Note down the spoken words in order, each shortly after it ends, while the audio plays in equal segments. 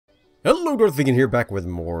Hello, Darthvegan here, back with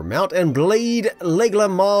more Mount and Blade Legla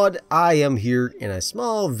mod. I am here in a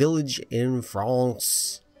small village in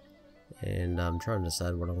France, and I'm trying to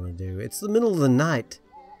decide what I want to do. It's the middle of the night,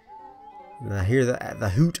 and I hear the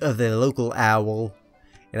hoot of the local owl,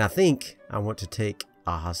 and I think I want to take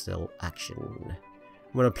a hostile action.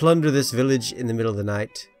 I'm going to plunder this village in the middle of the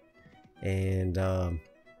night, and then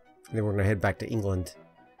we're going to head back to England,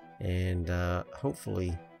 and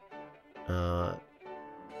hopefully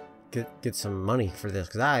get some money for this,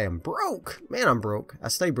 because I am broke. Man, I'm broke. I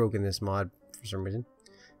stay broke in this mod for some reason.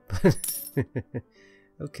 But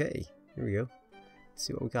okay, here we go. Let's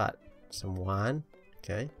see what we got. Some wine.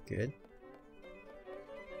 Okay, good.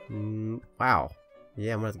 Wow.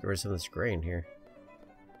 Yeah, I'm gonna have to get rid of some of this grain here.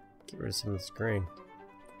 Get rid of some of this grain.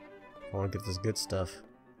 I want to get this good stuff.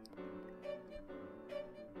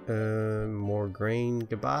 More grain.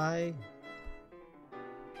 Goodbye.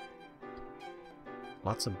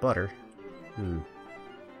 Lots of butter.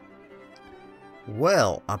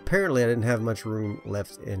 Well, apparently I didn't have much room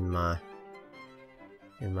left in my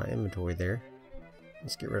inventory there.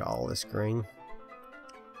 Let's get rid of all this grain.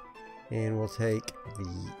 And we'll take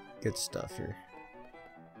the good stuff here.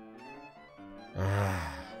 Oh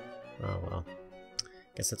well.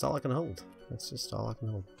 Guess that's all I can hold. That's just all I can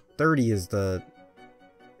hold. 30 is the...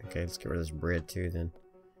 Okay, let's get rid of this bread too then.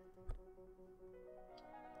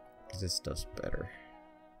 Because this stuff's better.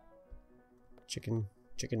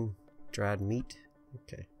 Chicken, dried meat.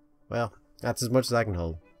 Okay. Well, that's as much as I can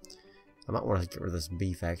hold. I might want to get rid of this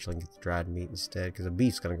beef actually and get the dried meat instead, because the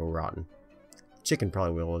beef's going to go rotten. Chicken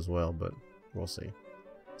probably will as well, but we'll see.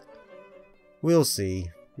 We'll see.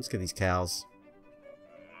 Let's get these cows.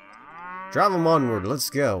 Drive them onward. Let's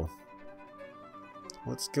go.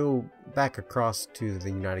 Let's go back across to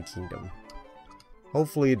the United Kingdom.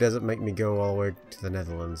 Hopefully it doesn't make me go all the way to the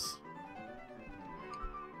Netherlands.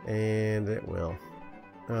 And it will.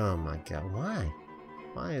 Oh my god, why?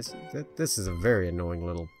 Why is that? This is a very annoying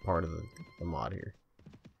little part of the mod here.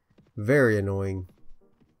 Very annoying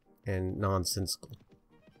and nonsensical.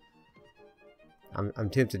 I'm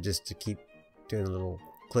tempted just to keep doing a little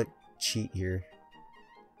click cheat here.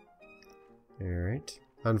 Alright.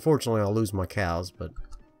 Unfortunately I'll lose my cows, but...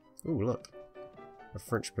 Ooh, look. A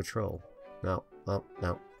French patrol. No, no,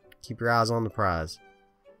 no. Keep your eyes on the prize.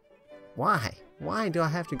 Why? Why do I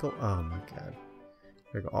have to go? Oh my god.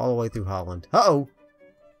 I go all the way through Holland. Uh-oh!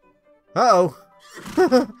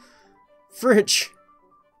 Uh-oh! French!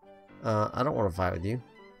 I don't want to fight with you.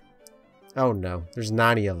 Oh no. There's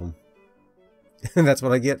 90 of them. That's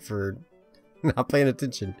what I get for not paying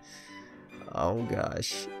attention. Oh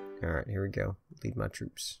gosh. Alright, here we go. Lead my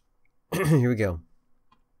troops. Here we go.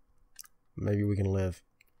 Maybe we can live.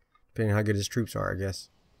 Depending on how good his troops are, I guess.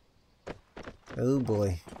 Oh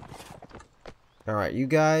boy. Alright, you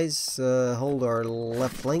guys hold our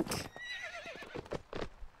left flank.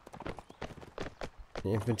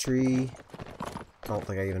 Infantry. I don't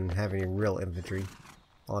think I even have any real infantry.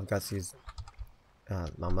 All I've got is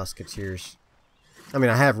my musketeers. I mean,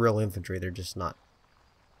 I have real infantry, they're just not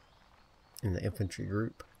in the infantry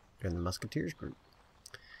group. They're in the musketeers group.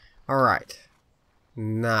 Alright.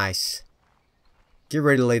 Nice. Get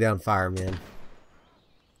ready to lay down fire, men.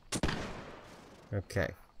 Okay.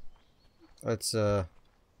 Let's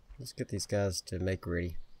get these guys to make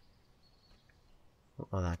ready.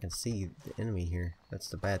 Oh, I can see the enemy here. That's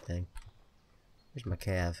the bad thing. Here's my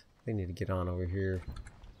cav. They need to get on over here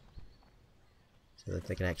so that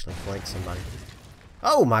they can actually flank somebody.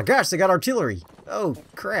 Oh my gosh, they got artillery! Oh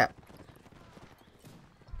crap.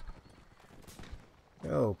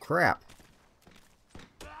 Oh crap.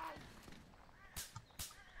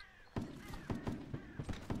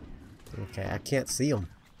 Okay, I can't see them.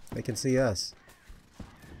 They can see us.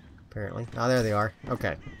 Apparently. Oh, there they are.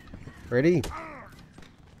 Okay. Ready?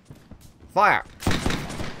 Fire!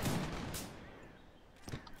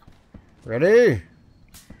 Ready?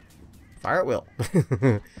 Fire at will.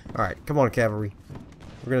 Alright, come on, cavalry.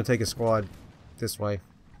 We're gonna take a squad this way.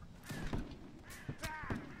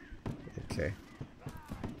 Okay.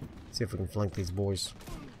 See if we can flank these boys.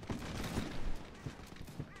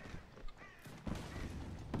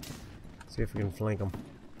 See if we can flank them.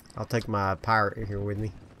 I'll take my pirate here with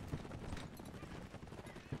me.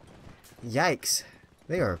 Yikes!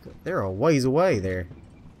 They're a ways away there.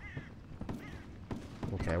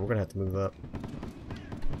 Okay, we're gonna have to move up.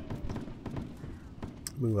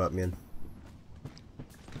 Move up, men.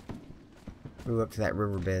 Move up to that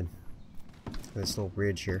riverbed. This little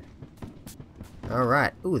bridge here. All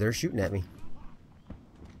right. Ooh, they're shooting at me.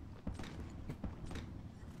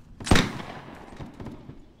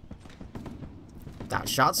 I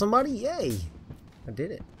shot somebody? Yay! I did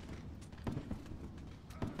it.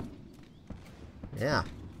 Yeah.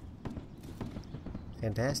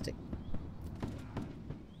 Fantastic.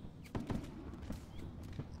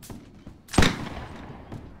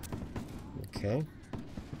 Okay.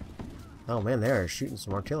 Oh man, they are shooting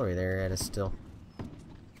some artillery there at us still.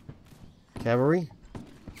 Cavalry.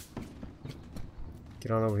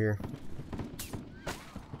 Get on over here.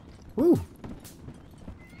 Woo!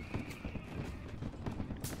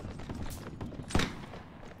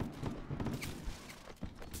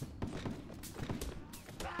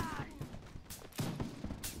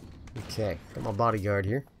 Okay, got my bodyguard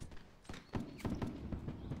here.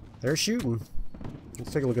 They're shooting.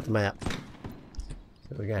 Let's take a look at the map. See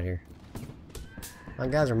what we got here. My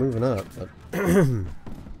guys are moving up, but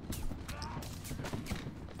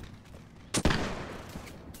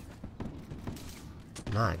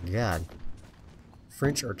my God.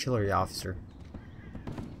 French artillery officer.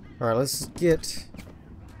 Alright, let's get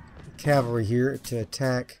cavalry here to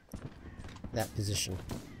attack that position.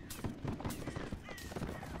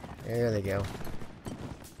 There they go.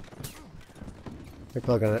 They're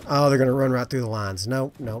probably gonna. Oh, they're gonna run right through the lines.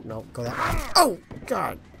 Nope, nope, nope. Go that way. Oh,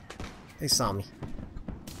 God. They saw me.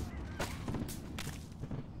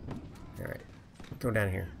 Alright. Go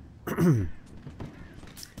down here.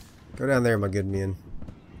 Go down there, my good men.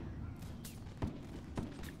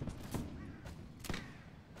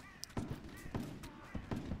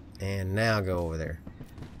 And now go over there.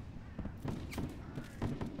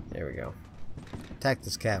 There we go. Attack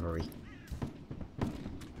this cavalry.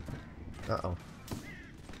 Uh-oh.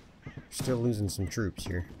 Still losing some troops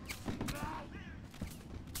here.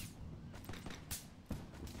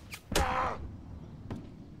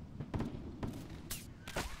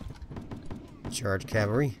 Charge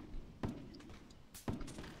cavalry.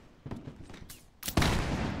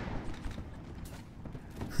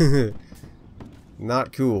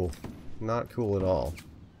 Not cool. Not cool at all.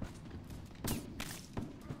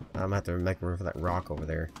 I'm gonna have to make room for that rock over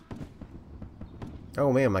there.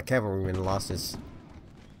 Oh man, my cavalryman lost his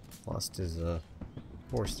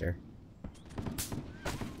horse there.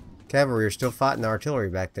 Cavalry are still fighting the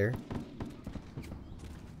artillery back there.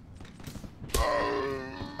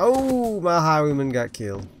 Oh, my highwayman got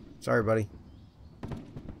killed. Sorry, buddy.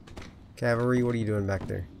 Cavalry, what are you doing back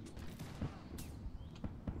there?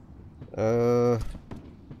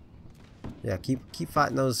 Yeah, keep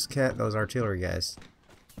fighting those artillery guys.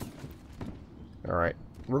 All right,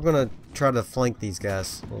 we're gonna try to flank these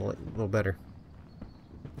guys a little better.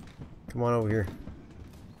 Come on over here.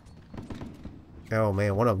 Oh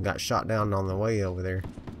man, one of them got shot down on the way over there.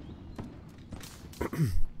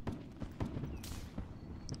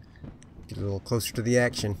 Get a little closer to the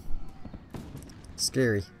action.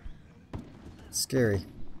 Scary. Scary.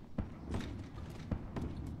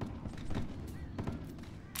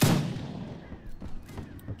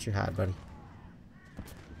 Don't you hide, buddy.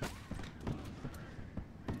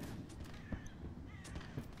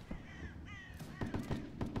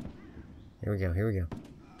 Here we go, here we go.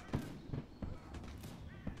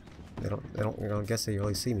 They don't guess they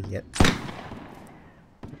really see me yet.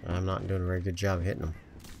 I'm not doing a very good job of hitting them.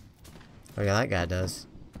 Oh yeah, that guy does.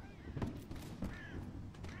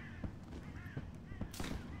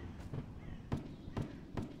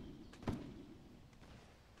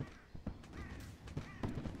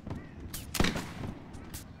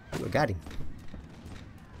 Ooh, I got him.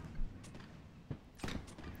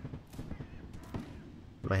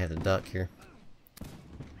 Might have to duck here.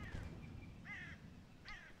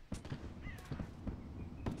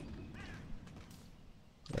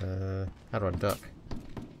 How do I duck?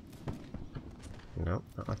 No,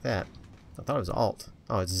 not like that. I thought it was Alt.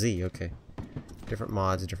 Oh, it's Z, okay. Different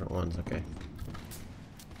mods, different ones, okay.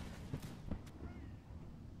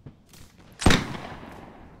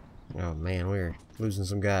 Oh man, we're losing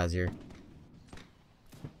some guys here.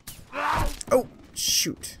 Oh,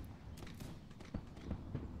 shoot.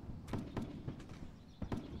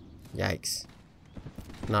 Yikes.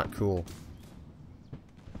 Not cool.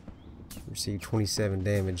 Received 27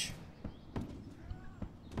 damage.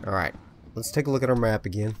 Alright, let's take a look at our map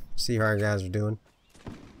again. See how our guys are doing.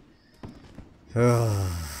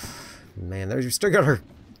 Oh, man, there's still got our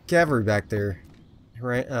cavalry back there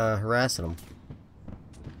harassing them.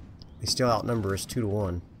 They still outnumber us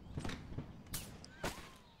 2-1.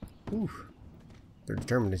 Whew. They're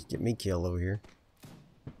determined to get me killed over here.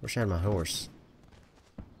 Wish I had my horse.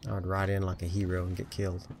 I would ride in like a hero and get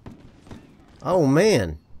killed. Oh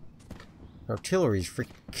man! Artillery's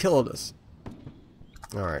freaking killed us.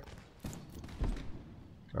 Alright.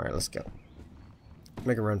 Alright, let's go.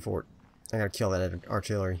 Make a run for it. I gotta kill that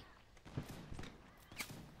artillery.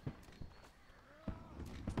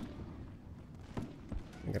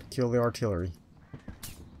 I gotta kill the artillery.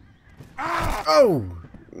 Oh!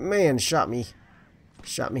 Man, shot me.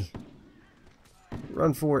 Shot me.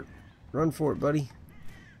 Run for it. Run for it, buddy.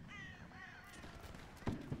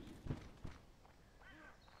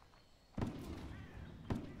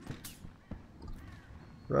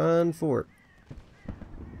 Run for it.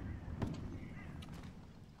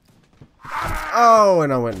 Oh,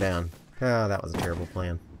 and I went down. Oh, that was a terrible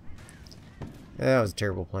plan. That was a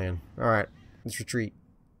terrible plan. Alright, let's retreat.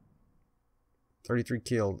 33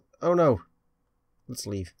 killed. Oh no. Let's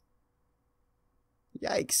leave.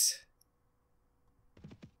 Yikes.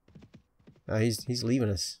 He's leaving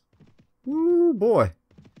us. Ooh, boy.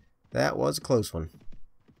 That was a close one.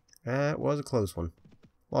 That was a close one.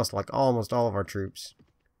 Lost like almost all of our troops.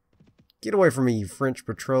 Get away from me, you French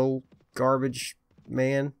patrol garbage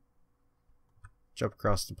man. Jump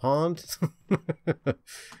across the pond.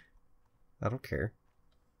 I don't care.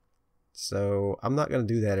 So, I'm not going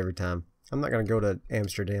to do that every time. I'm not going to go to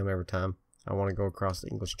Amsterdam every time I want to go across the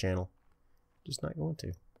English Channel. Just not going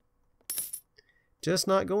to. Just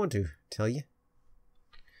not going to, tell you.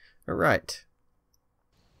 Alright.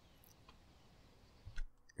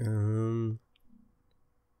 Let's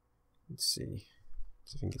see.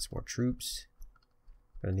 See if I can get some more troops.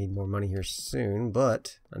 Gonna need more money here soon,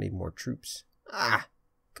 but I need more troops. Ah!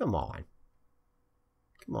 Come on.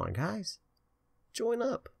 Come on, guys. Join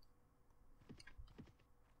up.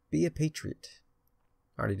 Be a patriot.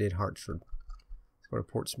 I already did Hartford. Let's go to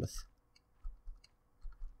Portsmouth.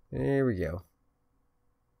 There we go.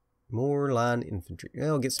 More line infantry.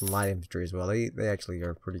 I'll get some light infantry as well. They actually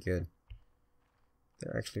are pretty good.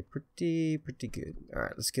 They're actually pretty good.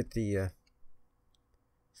 Alright, let's get the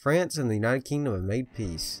France and the United Kingdom have made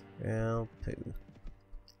peace. Well, poo.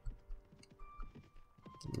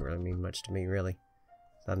 Didn't really mean much to me, really.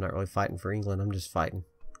 I'm not really fighting for England. I'm just fighting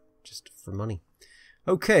just for money.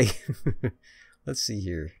 Okay. Let's see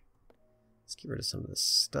here. Let's get rid of some of this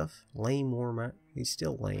stuff. Lame Warmat. He's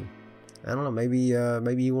still lame. I don't know. Maybe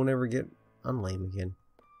he won't ever get unlame again.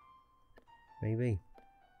 Maybe.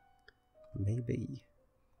 Maybe.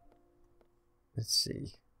 Let's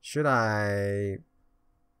see. Should I...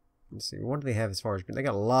 Let's see. What do they have as far as... They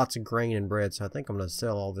got lots of grain and bread, so I think I'm going to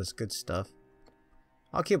sell all this good stuff.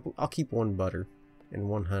 I'll keep one butter and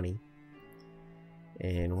one honey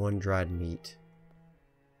and one dried meat.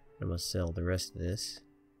 I'm going to sell the rest of this.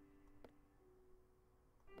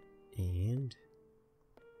 And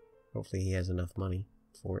hopefully he has enough money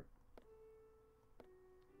for it.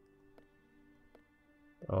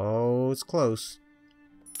 Oh, it's close.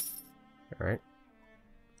 Alright.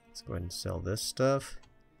 Let's go ahead and sell this stuff.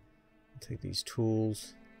 I'll take these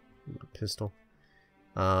tools. My pistol.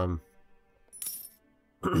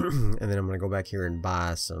 And then I'm going to go back here and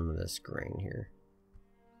buy some of this grain here.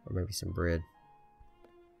 Or maybe some bread.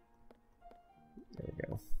 There we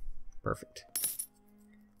go. Perfect.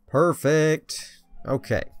 Perfect.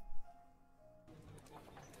 Okay.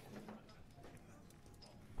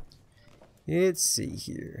 Let's see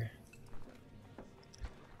here.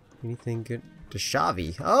 Anything good?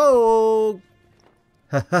 Deshavi. Oh!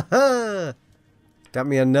 Ha ha ha! Got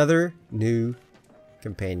me another new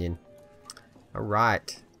companion.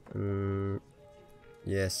 Alright.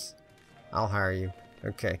 Yes. I'll hire you.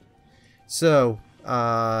 Okay. So,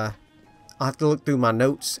 I'll have to look through my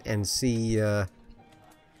notes and see,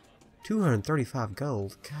 235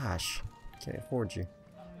 gold. Gosh. Can't afford you.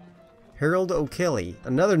 Harold O'Kelly.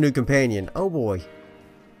 Another new companion. Oh boy.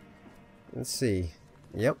 Let's see.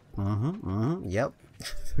 Yep. Yep.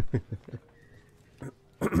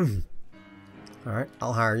 Alright.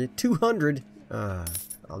 I'll hire you. 200.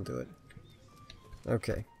 I'll do it.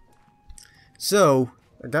 Okay. So,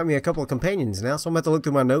 I got me a couple of companions now, so I'm going to have to look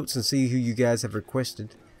through my notes and see who you guys have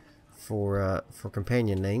requested for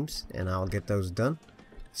companion names, and I'll get those done.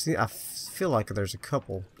 See, I feel like there's a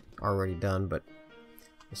couple already done, but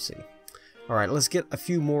we'll see. Alright, let's get a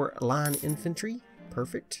few more line infantry.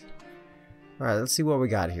 Perfect. Alright, let's see what we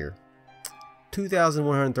got here.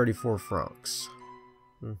 2,134 francs.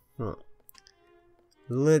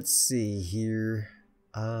 Let's see here.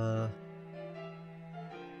 Let's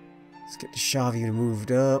get Deshavi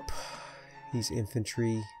moved up. He's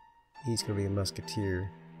infantry. He's going to be a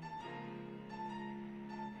musketeer.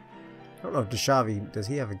 I don't know if Deshavi, does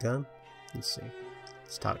he have a gun? Let's see.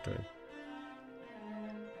 Let's talk to him.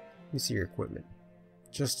 Let me see your equipment.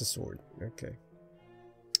 Just a sword. Okay.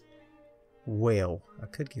 Well, I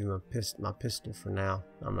could give him my pistol for now.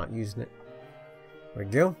 I'm not using it. There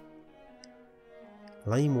we go.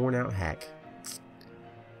 Lame, worn out hack.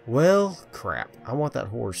 Well, crap. I want that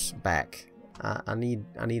horse back. I need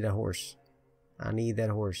a horse. I need that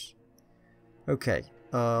horse. Okay.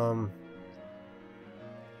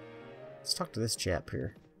 Let's talk to this chap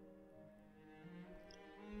here.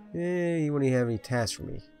 Hey, you wouldn't have any tasks for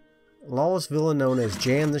me. A lawless villain known as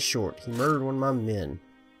Jan the Short. He murdered one of my men.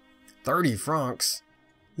 30 francs.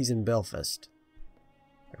 He's in Belfast.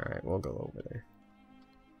 Alright, we'll go over there.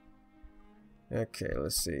 Okay,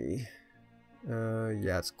 let's see.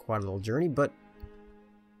 Yeah, it's quite a little journey, but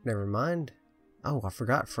never mind. Oh, I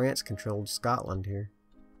forgot France controlled Scotland here.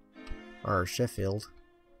 Or Sheffield.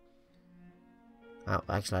 Oh,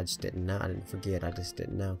 actually, I just didn't know. I didn't forget. I just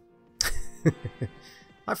didn't know.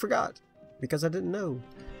 I forgot because I didn't know.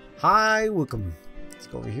 Hi, welcome. Let's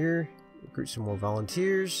go over here. Recruit some more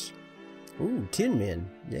volunteers. Ooh, 10 men.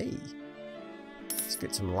 Yay. Let's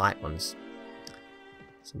get some light ones.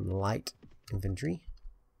 Some light infantry.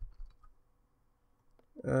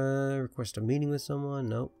 Request a meeting with someone.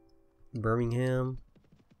 Nope. Birmingham.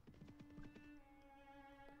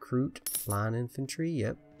 Recruit line infantry.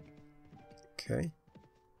 Yep. Okay.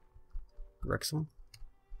 Wrexham.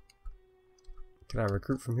 Can I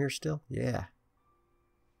recruit from here still? Yeah.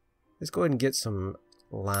 Let's go ahead and get some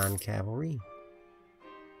line cavalry.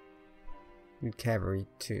 Need cavalry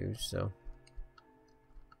too, so.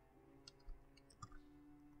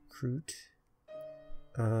 Recruit.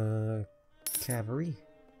 Cavalry.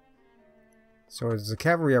 So is the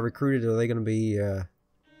cavalry I recruited, are they going to be, yeah,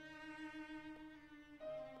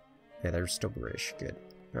 they're still British. Good.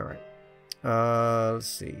 Alright. Let's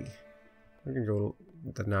see. We're going to go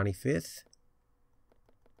to the 95th.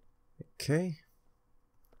 Okay.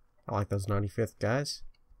 I like those 95th guys.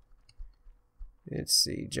 Let's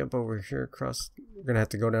see. Jump over here across. We're going to have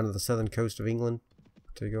to go down to the southern coast of England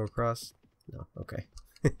to go across. No. Okay.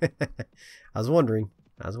 I was wondering.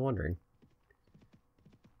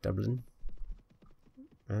 Dublin.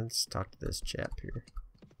 Let's talk to this chap here.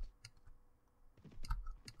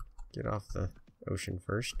 Get off the ocean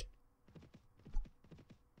first.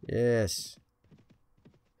 Yes.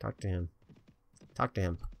 Talk to him. Talk to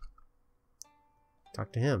him.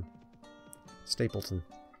 Talk to him. Stapleton.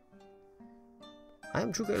 I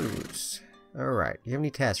am Troucei Laruse. Alright. Do you have any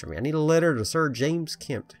tasks for me? I need a letter to Sir James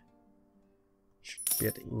Kemp. Should be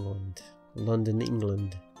at England. London,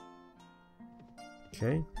 England.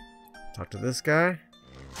 Okay. Talk to this guy.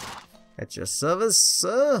 At your service,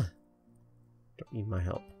 sir. Don't need my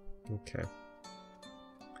help. Okay.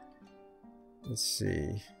 Let's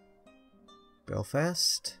see.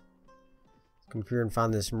 Belfast. Come here and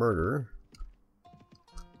find this murderer.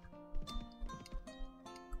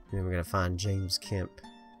 And then we're gonna find James Kemp.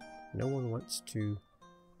 No one wants to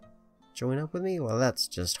join up with me? Well, that's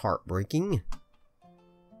just heartbreaking.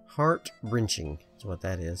 Heart-wrenching is what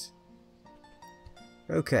that is.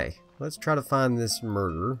 Okay, let's try to find this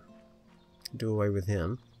murderer. Do away with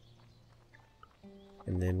him.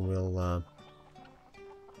 And then we'll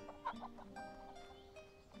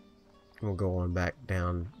go on back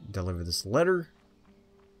down, deliver this letter.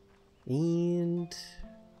 And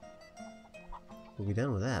we'll be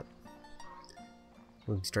done with that.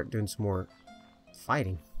 We can start doing some more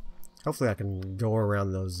fighting. Hopefully I can go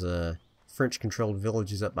around those French-controlled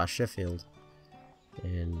villages up by Sheffield.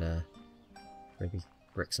 And maybe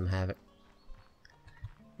wreak some havoc.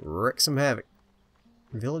 Wreak some havoc.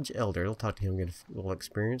 Village Elder. I'll talk to him, get a little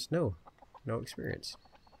experience. No experience.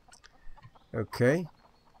 Okay.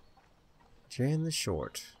 Jan the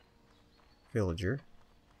Short. Villager.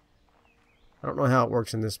 I don't know how it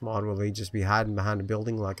works in this mod. Will they just be hiding behind a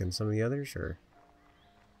building like in some of the others? Or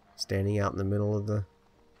standing out in the middle of the...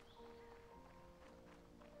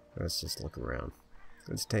 Let's just look around.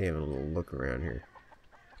 Let's take a little look around here.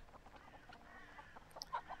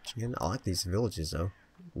 Jan, I like these villages though.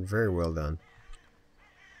 Very well done.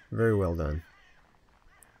 Very well done.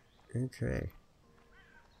 Okay.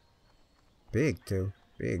 Big too.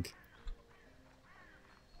 Big.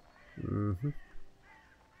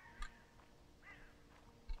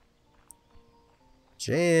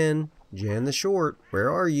 Jan the Short,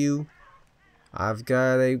 where are you? I've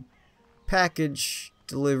got a package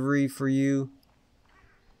delivery for you.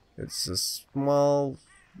 It's a small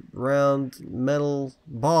round metal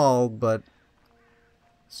ball, but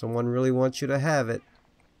someone really wants you to have it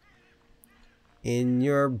in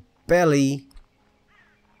your belly.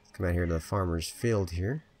 Let's come out here to the farmer's field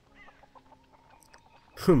here.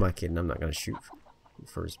 Who am I kidding? I'm not going to shoot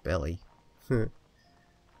for his belly. Shoot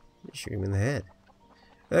him in the head.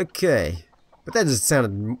 Okay. But that just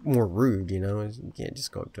sounded more rude, you know. You can't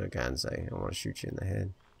just go up to a guy and say, I want to shoot you in the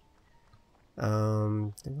head.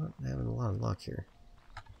 They're not having a lot of luck here.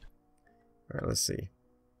 Alright, let's see.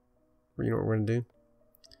 You know what we're going to do?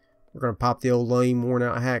 We're going to pop the old lame, worn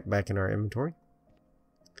out hack back in our inventory.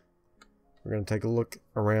 We're going to take a look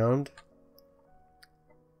around.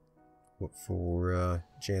 for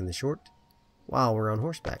Jan the Short while we're on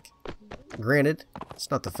horseback. Granted, it's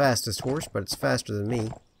not the fastest horse, but it's faster than me.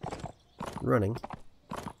 Running.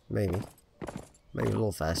 Maybe. Maybe a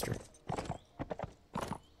little faster.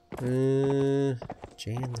 Jan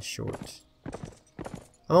the Short.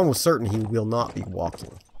 I'm almost certain he will not be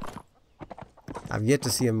walking. I've yet to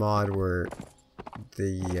see a mod where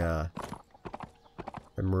the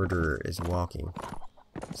murderer is walking.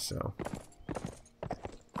 So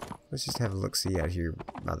let's just have a look-see out here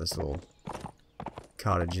by this little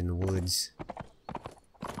cottage in the woods.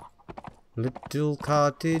 Little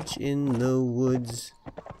cottage in the woods.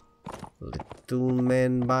 Little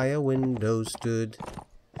man by a window stood.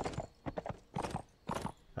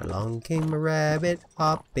 Along came a rabbit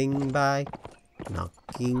hopping by,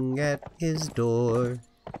 knocking at his door.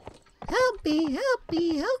 Help me, help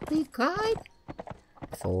me, help me, cried.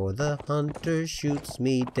 For the hunter shoots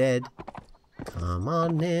me dead. Come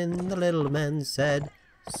on in, the little man said,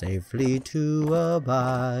 safely to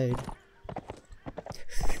abide.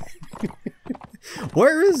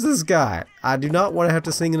 Where is this guy? I do not want to have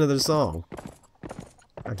to sing another song.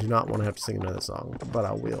 I do not want to have to sing another song, but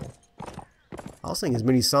I will. I'll sing as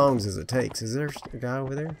many songs as it takes. Is there a guy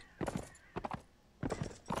over there?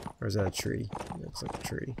 Or is that a tree? It looks like a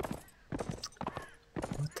tree.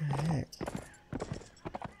 What the heck?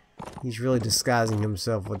 He's really disguising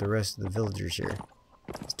himself with the rest of the villagers here.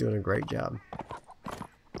 He's doing a great job.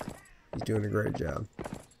 He's doing a great job.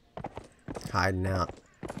 Hiding out.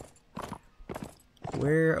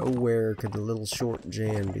 Where, oh where could the little short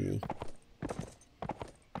Jan be?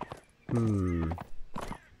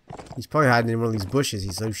 He's probably hiding in one of these bushes.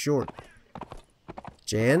 He's so short.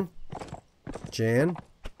 Jan? Jan?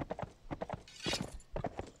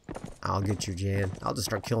 I'll get you, Jan. I'll just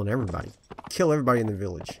start killing everybody. Kill everybody in the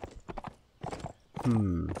village.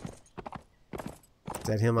 Is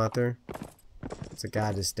that him out there? It's a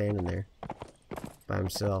guy just standing there. By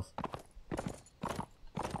himself.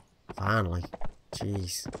 Finally.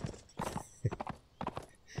 Jeez.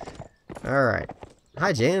 Alright.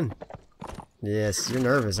 Hi, Jan. Yes, you're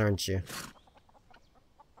nervous, aren't you?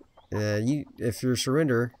 If you're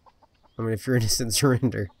if you're innocent,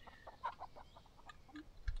 surrender.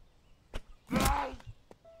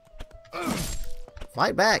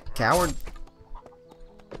 Fight back, coward.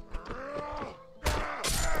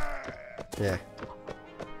 Yeah.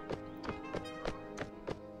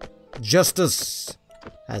 Justice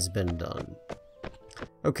has been done.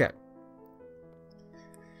 Okay.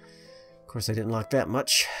 Of course, I didn't like that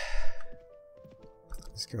much.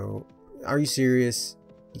 Let's go. Are you serious?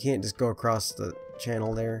 You can't just go across the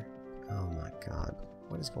channel there? Oh my god.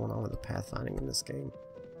 What is going on with the pathfinding in this game?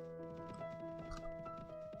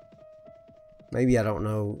 Maybe I don't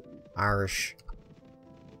know Irish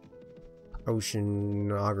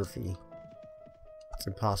oceanography. It's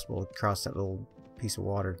impossible to cross that little piece of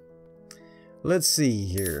water. Let's see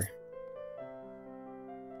here.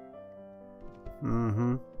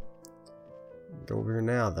 Go over here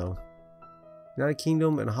now, though. United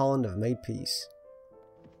Kingdom and Holland have made peace.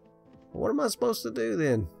 What am I supposed to do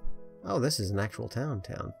then? Oh, this is an actual town.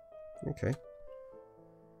 Okay.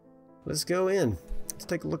 Let's go in. Let's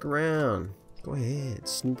take a look around. Go ahead,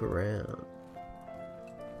 snoop around.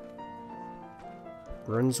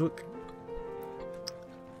 Brunswick?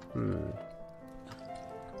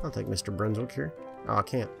 I'll take Mr. Brunswick here. Oh, I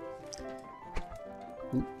can't.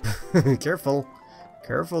 Careful.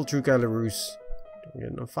 Careful, Troucei Laruse. Don't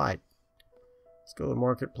get in a fight. Let's go to the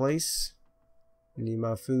marketplace. Need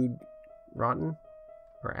my food rotten?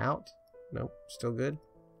 Or out? Nope. Still good?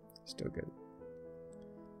 Still good.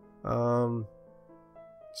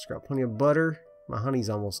 Just got plenty of butter. My honey's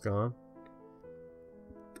almost gone.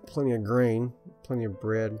 Plenty of grain. Plenty of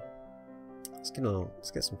bread. Let's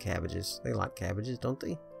get some cabbages. They like cabbages, don't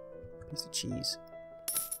they? Piece of cheese.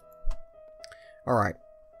 Alright.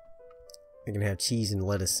 We can have cheese and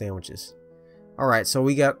lettuce sandwiches. Alright, so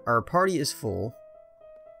we got, our party is full.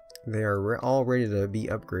 They are all ready to be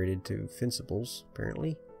upgraded to Fencibles,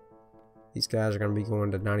 apparently. These guys are going to be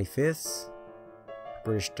going to 95th.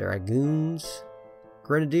 British Dragoons.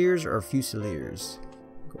 Grenadiers or Fusiliers?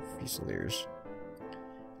 Go Fusiliers.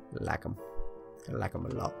 Like them. I like them a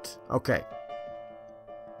lot. Okay.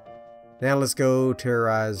 Now let's go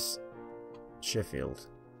terrorize Sheffield.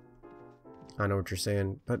 I know what you're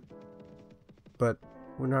saying, but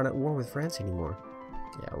we're not at war with France anymore.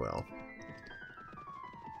 Yeah, well.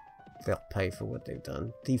 They'll pay for what they've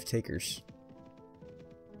done. Thief takers.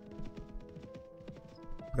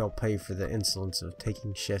 They'll pay for the insolence of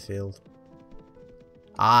taking Sheffield.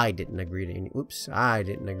 I didn't agree to any... Oops. I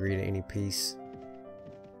didn't agree to any peace.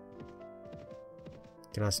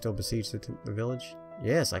 Can I still besiege the village?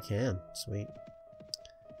 Yes, I can. Sweet.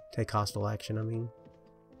 Take hostile action, I mean.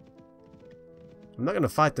 I'm not going to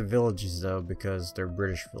fight the villages, though, because they're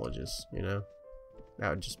British villages, you know? That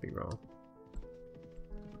would just be wrong.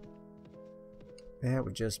 That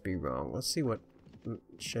would just be wrong. Let's see what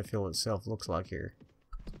Sheffield itself looks like here.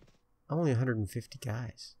 Only 150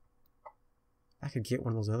 guys. I could get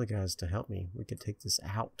one of those other guys to help me. We could take this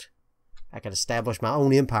out. I could establish my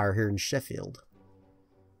own empire here in Sheffield.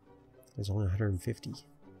 There's only 150.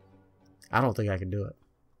 I don't think I can do it.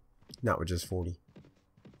 Not with just 40.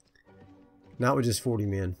 Not with just 40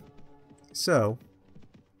 men. So,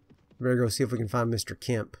 we better go see if we can find Mr.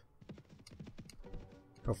 Kemp.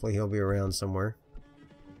 Hopefully he'll be around somewhere.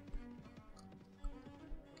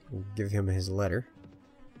 We'll give him his letter.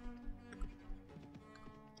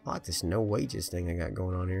 I like this no wages thing I got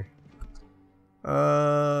going on here.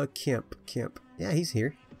 Kemp. Yeah, he's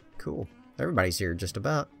here. Cool. Everybody's here, just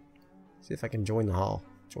about. See if I can join the hall.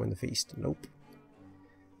 Join the feast. Nope.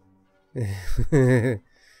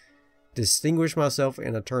 Distinguish myself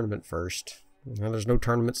in a tournament first. Well, there's no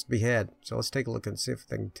tournaments to be had. So let's take a look and see if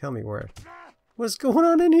they can tell me where. What's going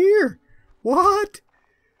on in here? What?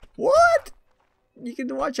 What? You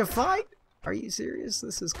can watch a fight? Are you serious?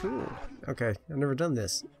 This is cool. Okay, I've never done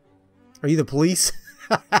this. Are you the police?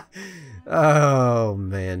 Oh,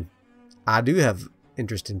 man. I do have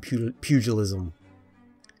interest in pugilism.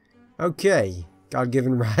 Okay.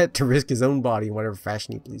 God-given right to risk his own body in whatever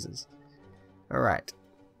fashion he pleases. Alright.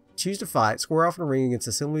 Choose to fight. Square off in a ring against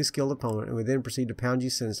a similarly skilled opponent and would then proceed to pound you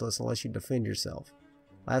senseless unless you defend yourself.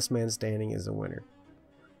 Last man standing is the winner.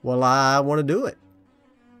 Well, I want to do it.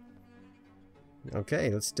 Okay,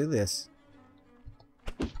 let's do this.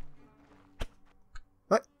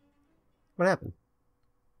 What? What happened?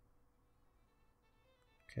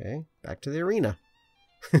 Okay, back to the arena.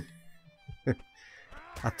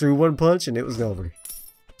 I threw one punch and it was over.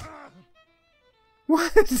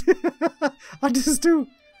 What? I just threw.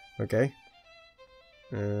 Okay.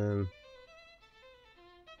 Okay.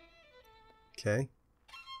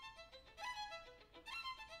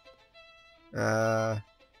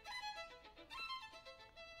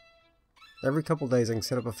 Every couple days I can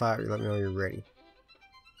set up a fight. Let me know you're ready.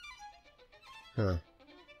 Huh.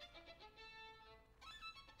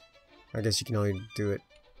 I guess you can only do it.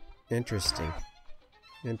 Interesting.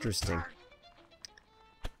 Interesting.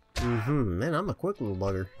 Man, I'm a quick little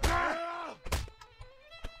bugger.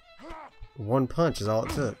 One punch is all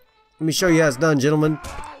it took. Let me show you how it's done, gentlemen.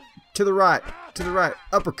 To the right. To the right.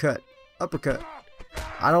 Uppercut. Uppercut.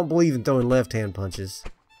 I don't believe in throwing left-hand punches.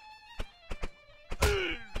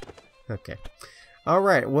 Okay.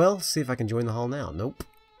 Alright, well, see if I can join the hall now. Nope.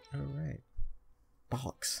 Alright.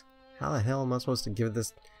 Bollocks. How the hell am I supposed to give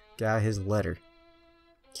this guy his letter?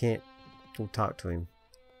 Can't go talk to him.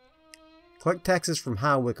 Collect taxes from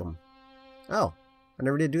High Wycombe. Oh, I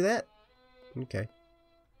never did do that? Okay.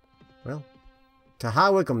 Well, to High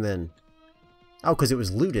Wycombe then. Oh, because it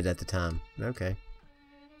was looted at the time. Okay.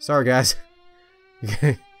 Sorry, guys.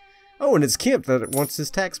 Okay. Oh, and it's Kemp that wants his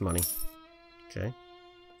tax money. Okay.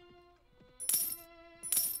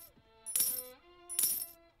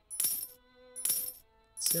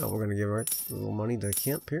 So we're gonna give a little money to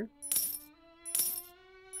Kemp here.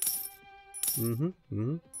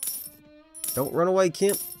 Don't run away,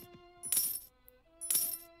 Kemp.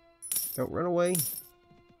 Don't run away.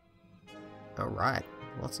 Alright.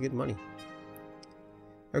 Lots of good money.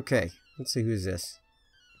 Okay. Let's see who's this.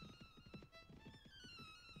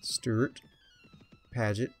 Stuart.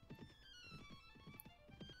 Paget.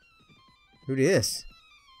 Who this?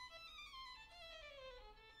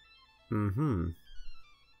 Kinda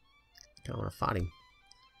wanna fight him.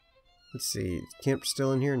 Let's see. Is Kemp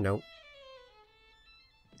still in here? Nope.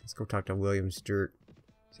 Let's go talk to William Stewart.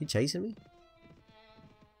 Is he chasing me?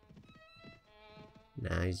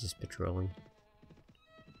 Nah, he's just patrolling.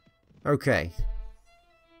 Okay.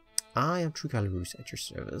 I am Troucei Laruse at your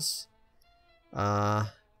service. I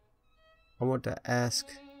want to ask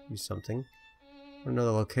you something. I want to know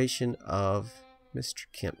the location of Mr.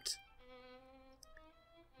 Kemp.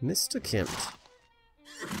 Mr. Kemp.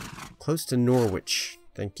 Close to Norwich.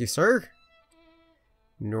 Thank you, sir.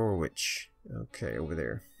 Norwich. Okay, over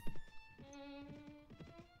there.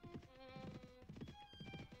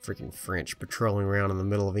 Freaking French patrolling around in the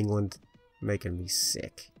middle of England, making me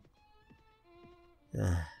sick.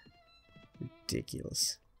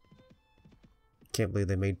 Ridiculous. Can't believe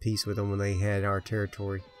they made peace with them when they had our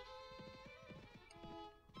territory.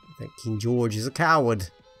 That King George is a coward.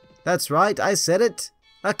 That's right, I said it.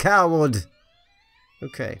 A coward.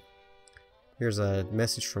 Okay. Here's a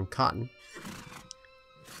message from Cotton.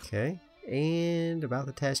 Okay. And about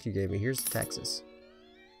the task you gave me. Here's the taxes.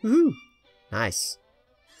 Woohoo! Nice.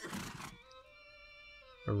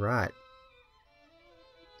 Alright.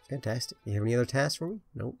 Fantastic. You have any other tasks for me?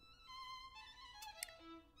 Nope.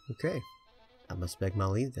 Okay. I must beg my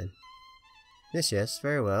leave then. Yes, yes.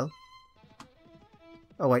 Very well.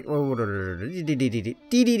 Oh, wait.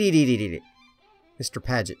 Mr.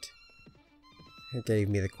 Paget. He gave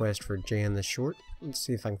me the quest for Jan the Short. Let's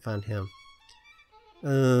see if I can find him.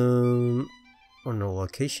 On the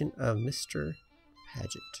location of Mr.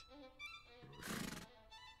 Paget.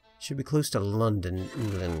 Should be close to London,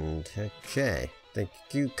 England. Okay. Thank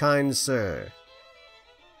you, kind sir.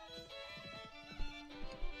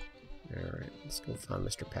 Alright, let's go find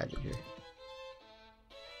Mr. Paget here.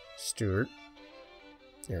 Stuart.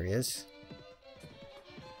 There he is.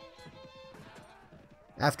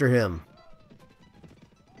 After him.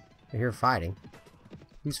 I hear fighting.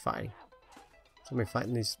 Who's fighting? Somebody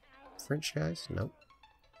fighting these French guys? Nope.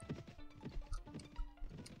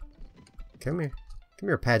 Come here. Come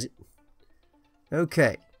here, Paget.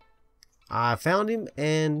 Okay. I found him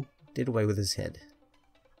and did away with his head.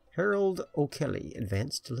 Harold O'Kelly,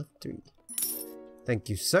 advanced to level 3. Thank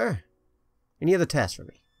you, sir. Any other tasks for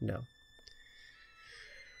me? No.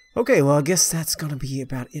 Okay, well, I guess that's going to be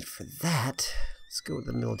about it for that. Let's go to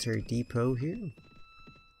the military depot here.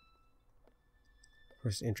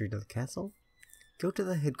 First entry to the castle. Go to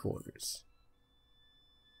the headquarters.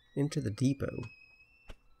 Enter the depot.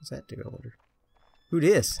 What's that do, I wonder? Who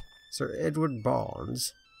dis? Sir Edward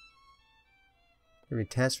Barnes. Any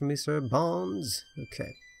tasks for me, Sir Barnes?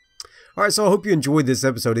 Okay. Alright, so I hope you enjoyed this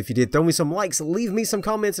episode. If you did, throw me some likes, leave me some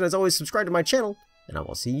comments, and as always, subscribe to my channel. And I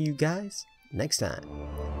will see you guys next time.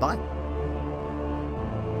 Bye.